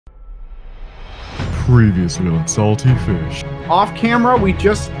Previously on Salty Phish. Off camera, we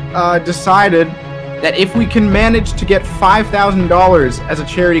just decided that if we can manage to get $5,000 as a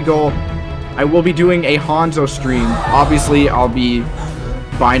charity goal, I will be doing a Hanzo stream. Obviously, I'll be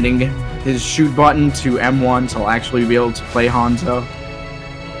binding his shoot button to M1, so I'll actually be able to play Hanzo.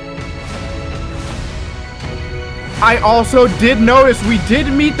 I also did notice we did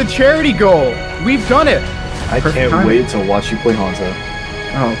meet the charity goal. We've done it. I can't wait to watch you play Hanzo.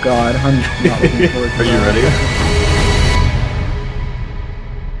 Oh god, I'm not looking forward to Are you ready?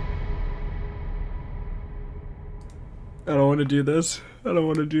 I don't want to do this. I don't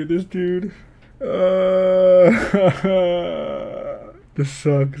want to do this, dude. This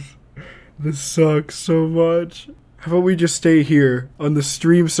sucks. This sucks so much. How about we just stay here on the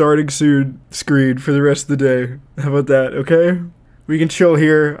stream starting soon screen for the rest of the day? How about that, okay? We can chill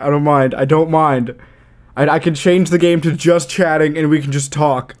here. I don't mind. I don't mind. I can change the game to just chatting and we can just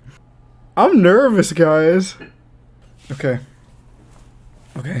talk. I'm nervous, guys. Okay.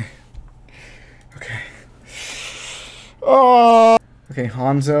 Okay. Okay. Oh. Okay,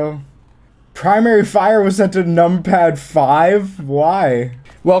 Hanzo. Primary fire was set to numpad 5. Why?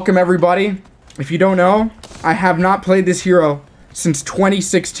 Welcome, everybody. If you don't know, I have not played this hero since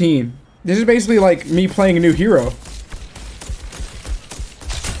 2016. This is basically like me playing a new hero.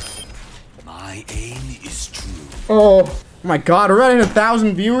 My aim is true. Oh my god, we're at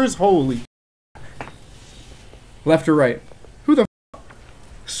 1,000 viewers? Holy. Left or right? Who the f?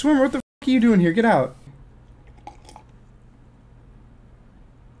 Swimmer, what the f are you doing here? Get out.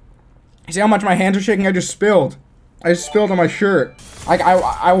 You see how much my hands are shaking? I just spilled. I just spilled on my shirt. Like,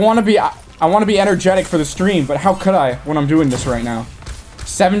 I want to be energetic for the stream, but how could I when I'm doing this right now?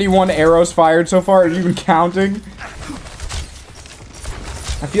 71 arrows fired so far. Are you even counting?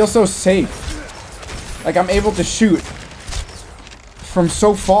 I feel so safe. Like I'm able to shoot from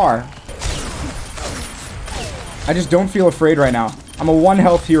so far. I just don't feel afraid right now. I'm a 1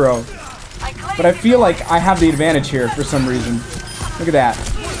 health hero, but I feel like I have the advantage here for some reason. Look at that.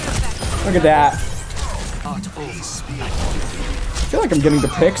 Look at that. I feel like I'm getting the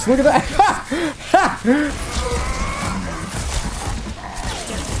picks. Look at that.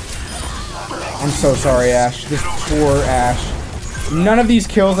 I'm so sorry, Ash. This poor Ash. None of these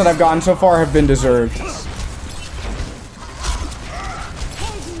kills that I've gotten so far have been deserved.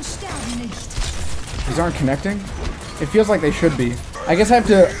 These aren't connecting? It feels like they should be. I guess I have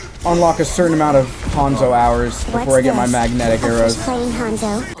to unlock a certain amount of Hanzo hours before I get my magnetic arrows.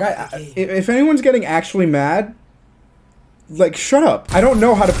 If anyone's getting actually mad, like, shut up. I don't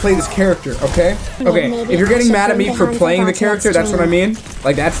know how to play this character, okay? Okay, if you're getting mad at me for playing the character, that's what I mean.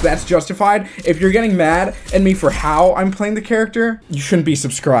 Like, that's justified. If you're getting mad at me for how I'm playing the character, you shouldn't be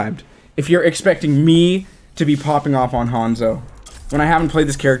subscribed. If you're expecting me to be popping off on Hanzo, when I haven't played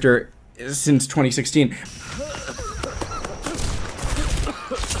this character since 2016.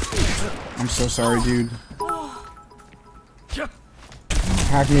 I'm so sorry, dude.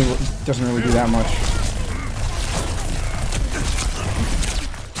 Hack me doesn't really do that much.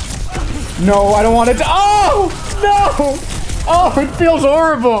 No, I don't want it to— oh! No! Oh, it feels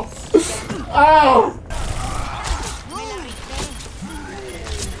horrible! Ow!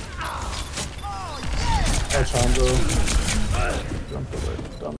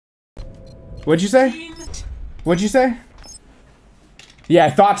 What'd you say? What'd you say? Yeah, I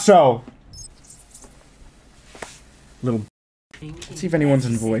thought so! Little— let's see if anyone's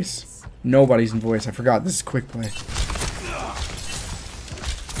in voice. Nobody's in voice. I forgot. This is quick play.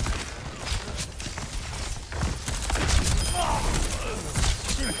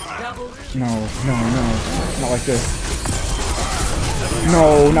 No, no, no. Not like this.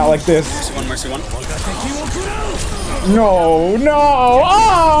 No, not like this. Mercy one. No, no!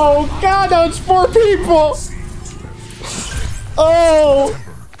 Oh! God, that was 4 people! Oh!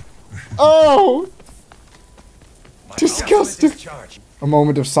 Oh! Disgusting. A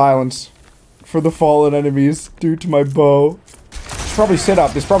moment of silence for the fallen enemies due to my bow. It's probably sit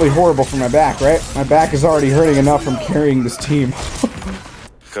up. It's probably horrible for my back, right? My back is already hurting enough from carrying this team.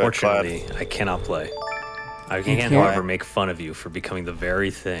 Fortunately, I cannot play. I can't, however, make fun of you for becoming the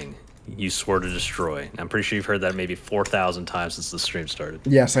very thing you swore to destroy. I'm pretty sure you've heard that maybe 4,000 times since the stream started.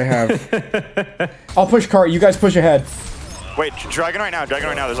 Yes, I have. I'll push cart. You guys push ahead. Wait, dragon right now, dragon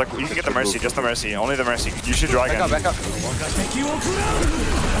right now. There's like, you can get the mercy, just the mercy, only the mercy. You should dragon. Back up.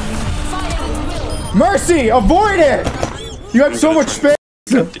 Mercy! Avoid it! You have so much space!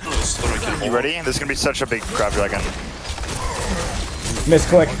 You ready? This is gonna be such a big crab dragon.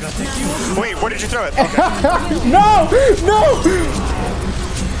 Misclick. Wait, where did you throw it? Okay. No! No!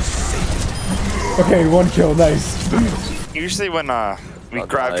 Okay, 1 kill, nice. Usually when We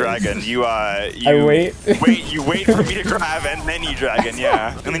grab dragon. You I wait. You wait for me to grab, and then you dragon.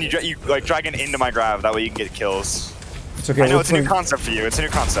 Yeah, and then you like dragon into my grab. That way you can get kills. It's okay. I know it's a new concept for you. It's a new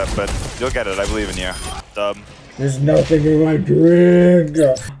concept, but you'll get it. I believe in you. Dub. There's nothing in my drink.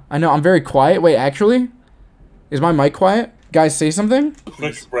 I know. I'm very quiet. Wait, actually, is my mic quiet? Guys, say something.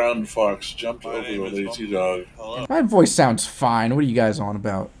 Quick brown fox jumped over a lazy dog. My voice sounds fine. What are you guys on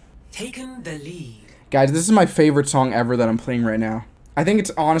about? Taken the lead. Guys, this is my favorite song ever that I'm playing right now. I think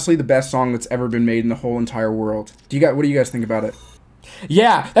it's honestly the best song that's ever been made in the whole entire world. What do you guys think about it?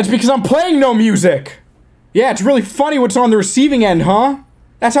 Yeah, that's because I'm playing no music. Yeah, it's really funny what's on the receiving end, huh?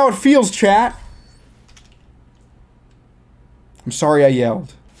 That's how it feels, chat. I'm sorry I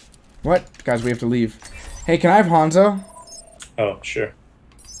yelled. What? Guys, we have to leave. Hey, can I have Hanzo? Oh, sure.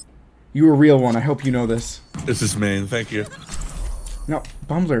 You a real one. I hope you know this. This is main, thank you. No,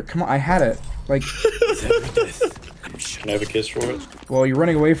 Bumbler, come on. I had it. Like... Can I have a kiss for it? Well, you're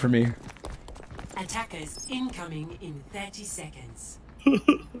running away from me. Attackers incoming in 30 seconds.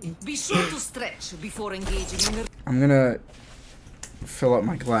 Be sure to stretch before engaging in the... I'm gonna fill up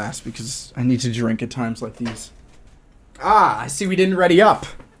my glass because I need to drink at times like these. Ah, I see we didn't ready up.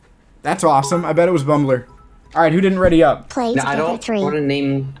 That's awesome. I bet it was Bumbler. Alright, who didn't ready up? Play I don't want to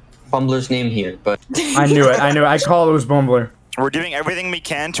name Bumbler's name here, but... I knew it. I called it was Bumbler. We're doing everything we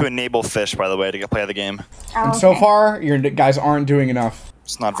can to enable Phish, by the way, to play the game. And so far, your guys aren't doing enough.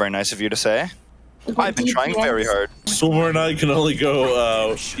 It's not very nice of you to say. I've been trying very hard. Silver and I can only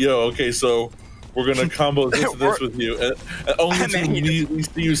go, okay, so we're gonna combo this with you. And only until we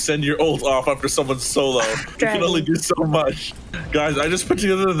see you send your ult off after someone's solo. You can only do so much. Guys, I just put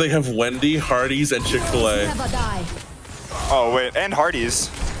together that they have Wendy, Hardee's, and Chick-fil-A. Oh, wait, and Hardee's.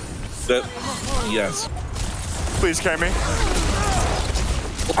 Yes. Please carry me.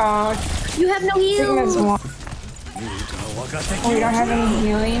 You have no heals. Oh, you don't have any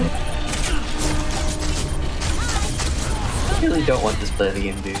healing? I really don't want this play of the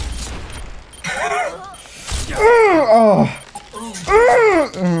game, dude.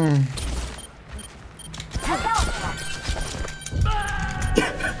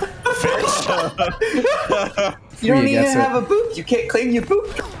 You don't even have a boot. You can't claim your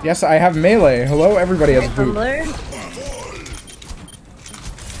boot. Yes, I have melee. Hello, everybody has a boot. There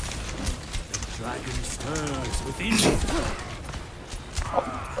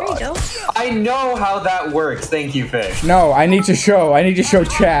you go. I know how that works. Thank you, Phish. No, I need to show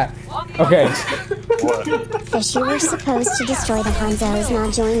chat. Okay. Phish, you were supposed to destroy the Hanzos,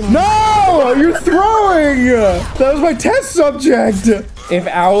 not join them. No! You're throwing! That was my test subject! If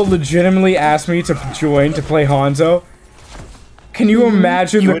Owl legitimately asked me to join to play Hanzo, can you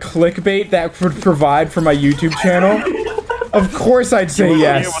imagine the clickbait that would provide for my YouTube channel? Of course I'd say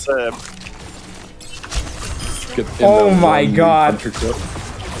yes. Oh my god.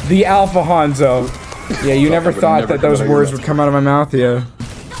 The Alpha Hanzo. Yeah, you never thought that those words would come out of my mouth, yeah.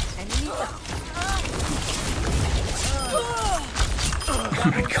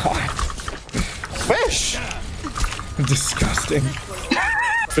 Oh my god. Phish! Disgusting.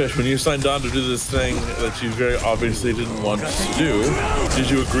 Phish, when you signed on to do this thing that you very obviously didn't want to do, did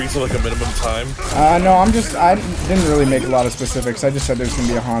you agree to like a minimum time? No, I didn't really make a lot of specifics. I just said there's gonna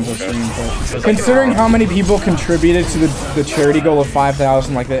be a Hanzo stream, but considering how many people contributed to the charity goal of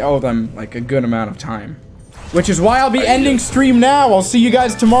 5,000, like they owe them like a good amount of time. Which is why I'll be ending stream now. I'll see you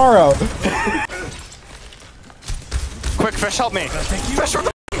guys tomorrow. Quick, Phish, help me. Phish,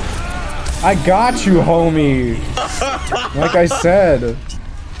 I got you, homie. Like I said.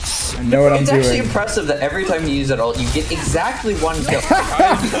 I know what I'm doing. It's actually impressive that every time you use it ult, you get exactly one kill.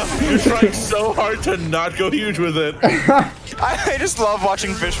 You're trying so hard to not go huge with it. I just love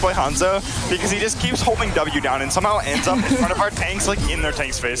watching Phish play Hanzo because he just keeps holding W down and somehow ends up in front of our tanks, like in their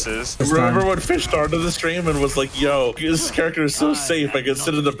tanks' faces. Remember when Phish started the stream and was like, yo, this character is so safe, I can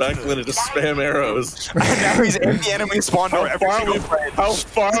sit in the back lane and just spam arrows. Now he's in the enemy spawn door How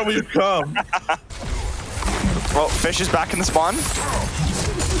far we've come. Well, Phish is back in the spawn.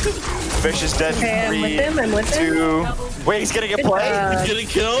 Phish is dead. Okay, I'm with him. Wait, he's gonna get played. He's getting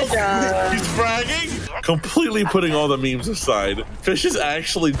killed. He's fragging. Completely putting all the memes aside, Phish is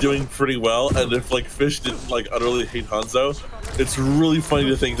actually doing pretty well. And if like Phish didn't like utterly hate Hanzo, it's really funny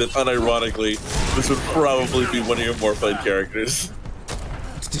to think that unironically, this would probably be one of your more played characters.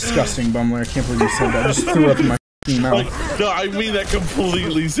 It's disgusting, Bumbler. I can't believe you said that. I just threw up in my mouth. Like, no, I mean that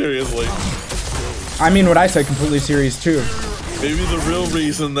completely seriously. I mean what I said completely serious too. Maybe the real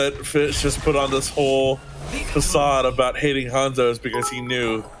reason that Phish just put on this whole facade about hating Hanzo is because he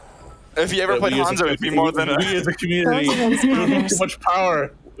knew if he ever played Hanzo, it'd be more than we as a community with too much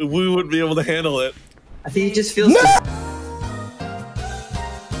power. We wouldn't be able to handle it. I think he just feels.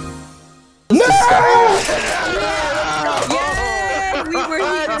 No! Yeah, we were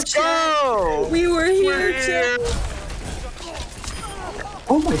here, chat. We were here, chat.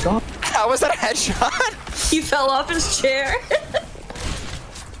 Oh my god. How was that a headshot? He fell off his chair.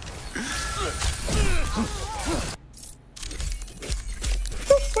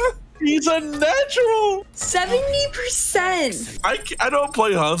 He's a natural. 70%. I don't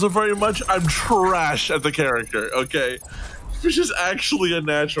play Hanzo very much. I'm trash at the character. Okay, Phish is actually a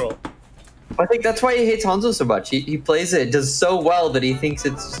natural. I think that's why he hates Hanzo so much. He plays it, does so well that he thinks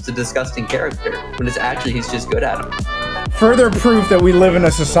it's just a disgusting character, when it's actually he's just good at him. Further proof that we live in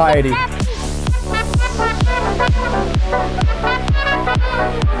a society.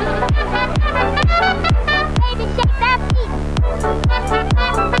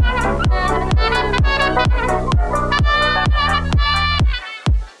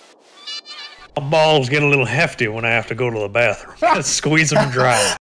 My balls get a little hefty when I have to go to the bathroom. Squeeze them dry.